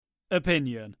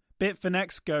Opinion: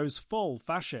 Bitfinex goes full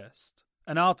fascist.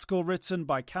 An article written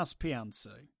by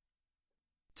Caspianci.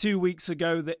 2 weeks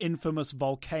ago, the infamous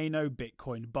Volcano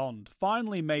Bitcoin bond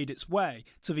finally made its way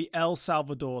to the El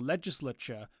Salvador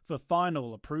legislature for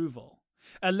final approval.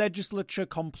 A legislature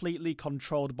completely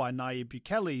controlled by Nayib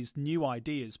Bukele's New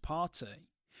Ideas party.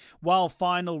 While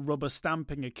final rubber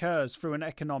stamping occurs through an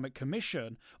economic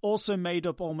commission, also made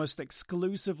up almost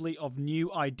exclusively of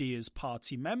New Ideas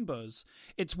party members,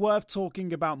 it's worth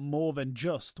talking about more than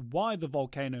just why the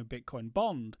Volcano Bitcoin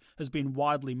bond has been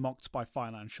widely mocked by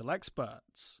financial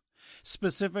experts.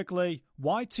 Specifically,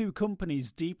 why two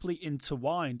companies deeply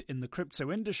intertwined in the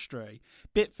crypto industry,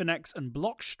 Bitfinex and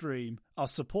Blockstream, are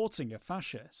supporting a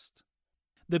fascist.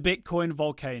 The Bitcoin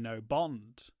Volcano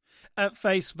bond. At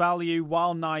face value,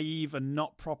 while naive and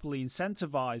not properly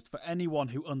incentivized for anyone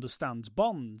who understands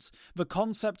bonds, the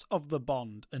concept of the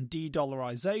bond and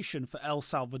de-dollarization for El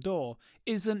Salvador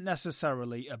isn't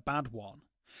necessarily a bad one.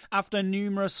 After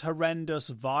numerous horrendous,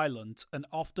 violent, and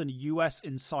often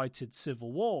US-incited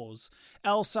civil wars,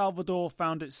 El Salvador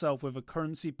found itself with a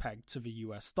currency pegged to the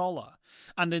US dollar,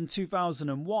 and in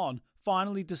 2001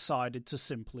 finally decided to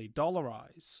simply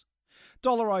dollarize.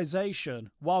 Dollarization,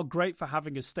 while great for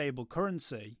having a stable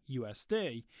currency,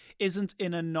 USD, isn't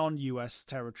in a non-US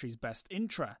territory's best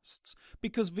interests,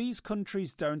 because these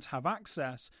countries don't have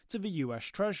access to the US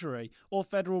Treasury or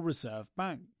Federal Reserve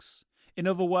banks. In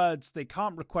other words, they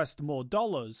can't request more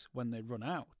dollars when they run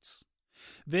out.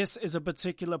 This is a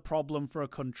particular problem for a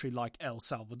country like El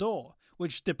Salvador,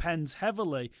 which depends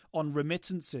heavily on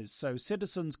remittances so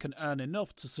citizens can earn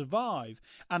enough to survive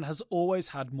and has always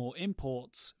had more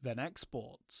imports than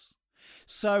exports.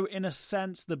 So, in a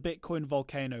sense, the Bitcoin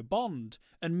Volcano bond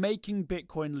and making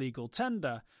Bitcoin legal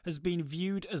tender has been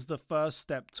viewed as the first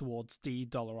step towards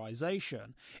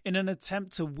de-dollarization in an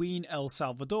attempt to wean El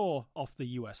Salvador off the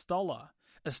US dollar,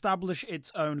 establish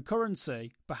its own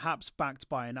currency, perhaps backed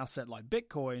by an asset like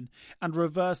Bitcoin, and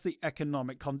reverse the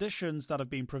economic conditions that have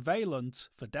been prevalent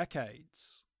for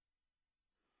decades.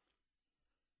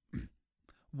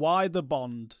 Why the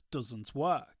bond doesn't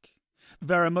work.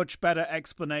 There are much better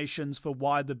explanations for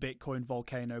why the Bitcoin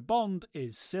Volcano bond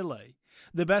is silly,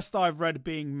 the best I've read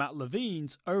being Matt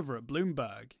Levine's over at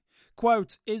Bloomberg.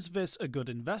 Quote, is this a good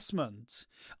investment?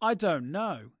 I don't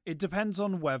know. It depends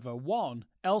on whether 1.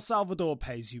 El Salvador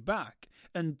pays you back,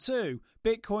 and 2.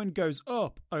 Bitcoin goes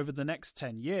up over the next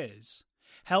 10 years.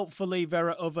 Helpfully, there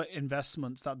are other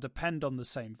investments that depend on the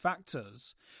same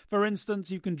factors. For instance,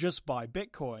 you can just buy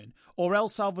Bitcoin, or El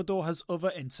Salvador has other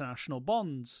international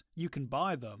bonds. You can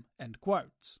buy them. End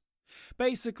quote.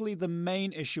 Basically, the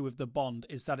main issue with the bond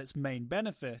is that its main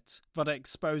benefit, that it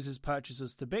exposes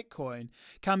purchasers to Bitcoin,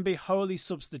 can be wholly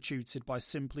substituted by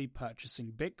simply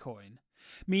purchasing Bitcoin.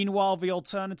 Meanwhile, the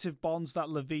alternative bonds that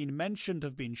Levine mentioned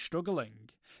have been struggling,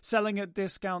 selling at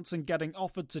discounts and getting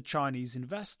offered to Chinese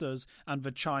investors and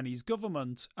the Chinese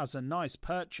government as a nice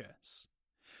purchase.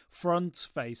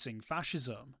 Front-facing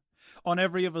fascism. On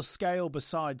every other scale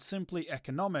besides simply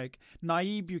economic,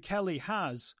 Nayib Bukele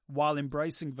has, while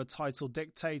embracing the title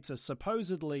dictator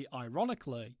supposedly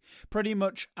ironically, pretty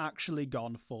much actually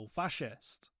gone full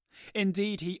fascist.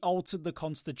 Indeed, he altered the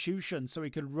constitution so he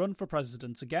could run for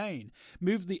president again,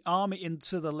 moved the army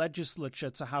into the legislature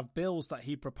to have bills that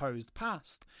he proposed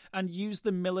passed, and used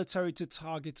the military to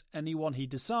target anyone he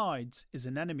decides is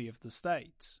an enemy of the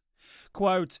state.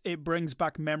 Quote, it brings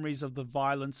back memories of the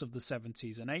violence of the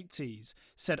 70s and 80s,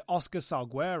 said Oscar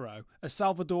Salguero, a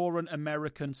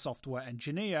Salvadoran-American software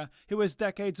engineer who has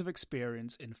decades of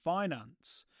experience in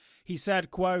finance. He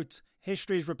said, quote,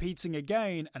 history is repeating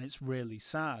again and it's really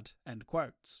sad, end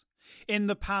quote. In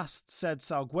the past, said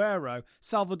Salguero,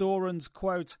 Salvadorans,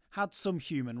 quote, had some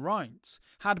human rights,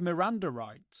 had Miranda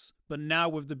rights, but now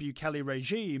with the Bukele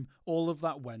regime, all of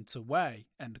that went away,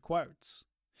 end quote.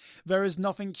 There is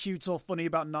nothing cute or funny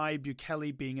about Nayib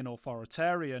Bukele being an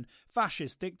authoritarian,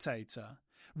 fascist dictator.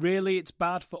 Really, it's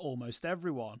bad for almost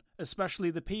everyone,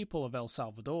 especially the people of El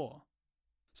Salvador.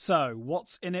 So,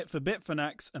 what's in it for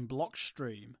Bitfinex and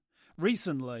Blockstream?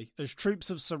 Recently, as troops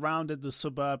have surrounded the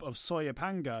suburb of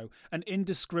Soyapango and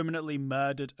indiscriminately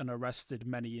murdered and arrested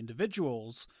many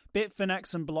individuals,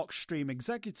 Bitfinex and Blockstream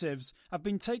executives have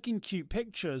been taking cute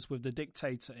pictures with the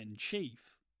dictator-in-chief.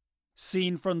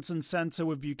 Seen front and centre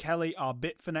with Bukele are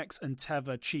Bitfinex and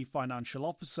Tether Chief Financial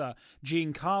Officer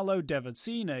Giancarlo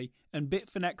Devazzini and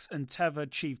Bitfinex and Tether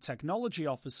Chief Technology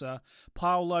Officer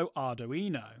Paolo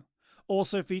Ardoino.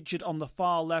 Also featured on the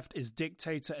far left is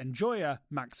dictator enjoyer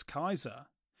Max Kaiser,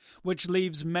 which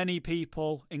leaves many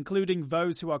people, including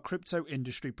those who are crypto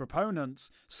industry proponents,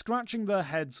 scratching their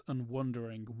heads and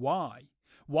wondering why.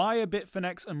 Why are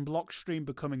Bitfinex and Blockstream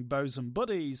becoming bosom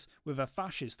buddies with a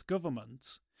fascist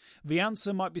government? The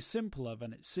answer might be simpler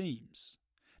than it seems.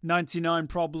 99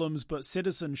 problems, but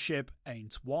citizenship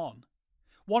ain't one.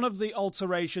 One of the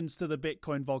alterations to the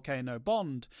Bitcoin Volcano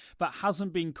bond that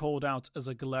hasn't been called out as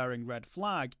a glaring red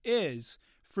flag is,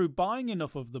 through buying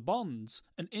enough of the bonds,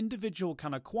 an individual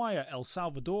can acquire El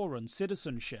Salvadoran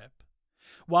citizenship.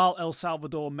 While El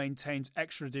Salvador maintains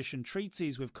extradition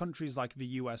treaties with countries like the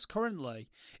US currently,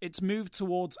 its move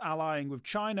towards allying with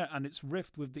China and its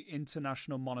rift with the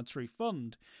International Monetary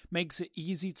Fund makes it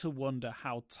easy to wonder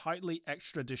how tightly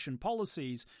extradition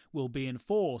policies will be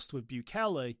enforced with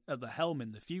Bukele at the helm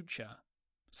in the future.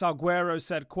 Salguero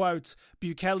said, quote,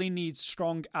 "Bukele needs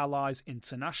strong allies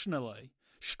internationally.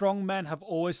 Strong men have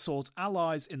always sought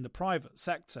allies in the private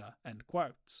sector," end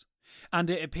quote. And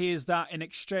it appears that, in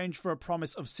exchange for a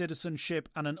promise of citizenship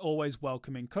and an always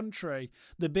welcoming country,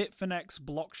 the Bitfinex,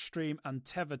 Blockstream and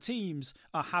Tether teams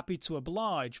are happy to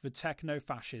oblige the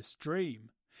techno-fascist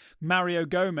dream. Mario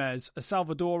Gomez, a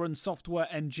Salvadoran software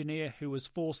engineer who was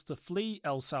forced to flee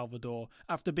El Salvador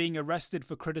after being arrested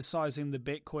for criticizing the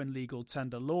Bitcoin legal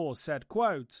tender law, said,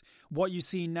 quote, "What you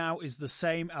see now is the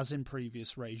same as in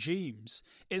previous regimes.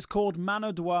 It's called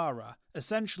mano dura,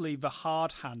 essentially the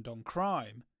hard hand on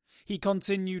crime." He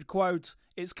continued, quote,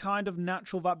 "It's kind of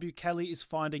natural that Bukele is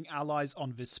finding allies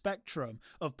on this spectrum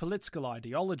of political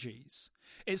ideologies.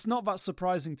 It's not that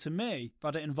surprising to me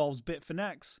that it involves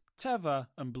Bitfinex, Tether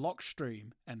and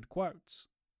Blockstream," end quote.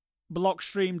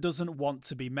 Blockstream doesn't want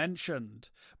to be mentioned.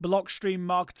 Blockstream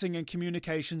Marketing and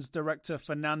Communications Director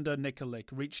Fernanda Nikolic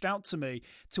reached out to me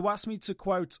to ask me to,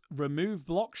 quote, "remove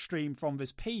Blockstream from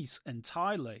this piece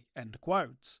entirely," end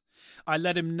quote. I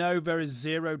let him know there is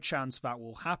zero chance that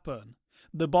will happen.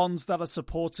 The bonds that are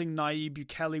supporting Nayib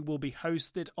Bukele will be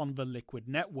hosted on the Liquid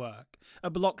Network, a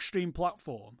Blockstream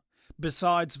platform.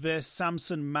 Besides this,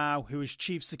 Samson Mao, who is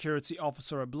Chief Security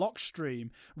Officer at Blockstream,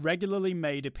 regularly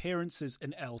made appearances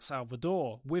in El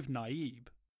Salvador with Nayib.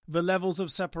 The levels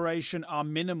of separation are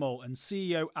minimal, and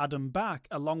CEO Adam Back,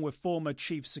 along with former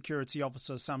Chief Security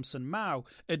Officer Samson Mao,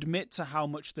 admit to how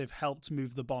much they've helped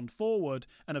move the bond forward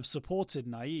and have supported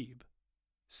Nayib.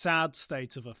 Sad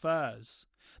state of affairs.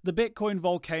 The Bitcoin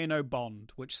Volcano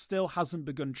bond, which still hasn't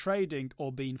begun trading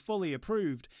or been fully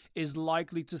approved, is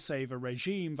likely to save a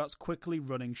regime that's quickly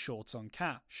running short on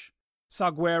cash.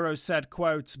 Salguero said,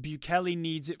 quote, "Bukele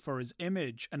needs it for his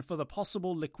image and for the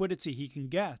possible liquidity he can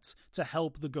get to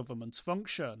help the government's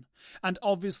function, and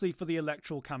obviously for the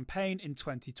electoral campaign in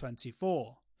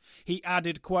 2024. He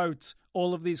added, quote,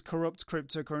 "All of these corrupt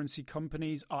cryptocurrency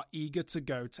companies are eager to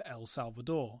go to El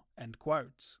Salvador," end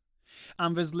quote.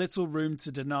 And there's little room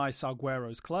to deny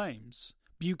Salguero's claims.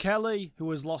 Bukele, who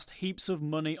has lost heaps of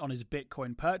money on his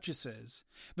Bitcoin purchases,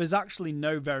 there's actually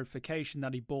no verification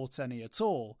that he bought any at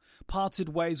all, parted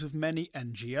ways with many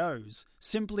NGOs,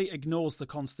 simply ignores the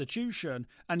constitution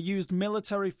and used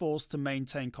military force to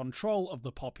maintain control of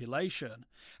the population,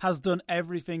 has done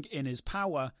everything in his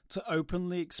power to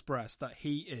openly express that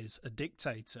he is a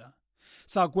dictator.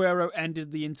 Salguero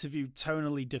ended the interview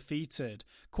tonally defeated.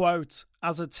 Quote,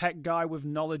 "As a tech guy with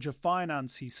knowledge of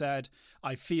finance," he said,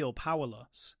 "I feel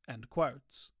powerless," end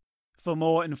quote. For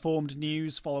more informed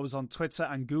news, follow us on Twitter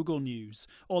and Google News,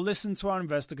 or listen to our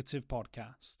investigative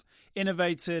podcast,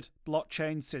 Innovated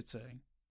Blockchain City.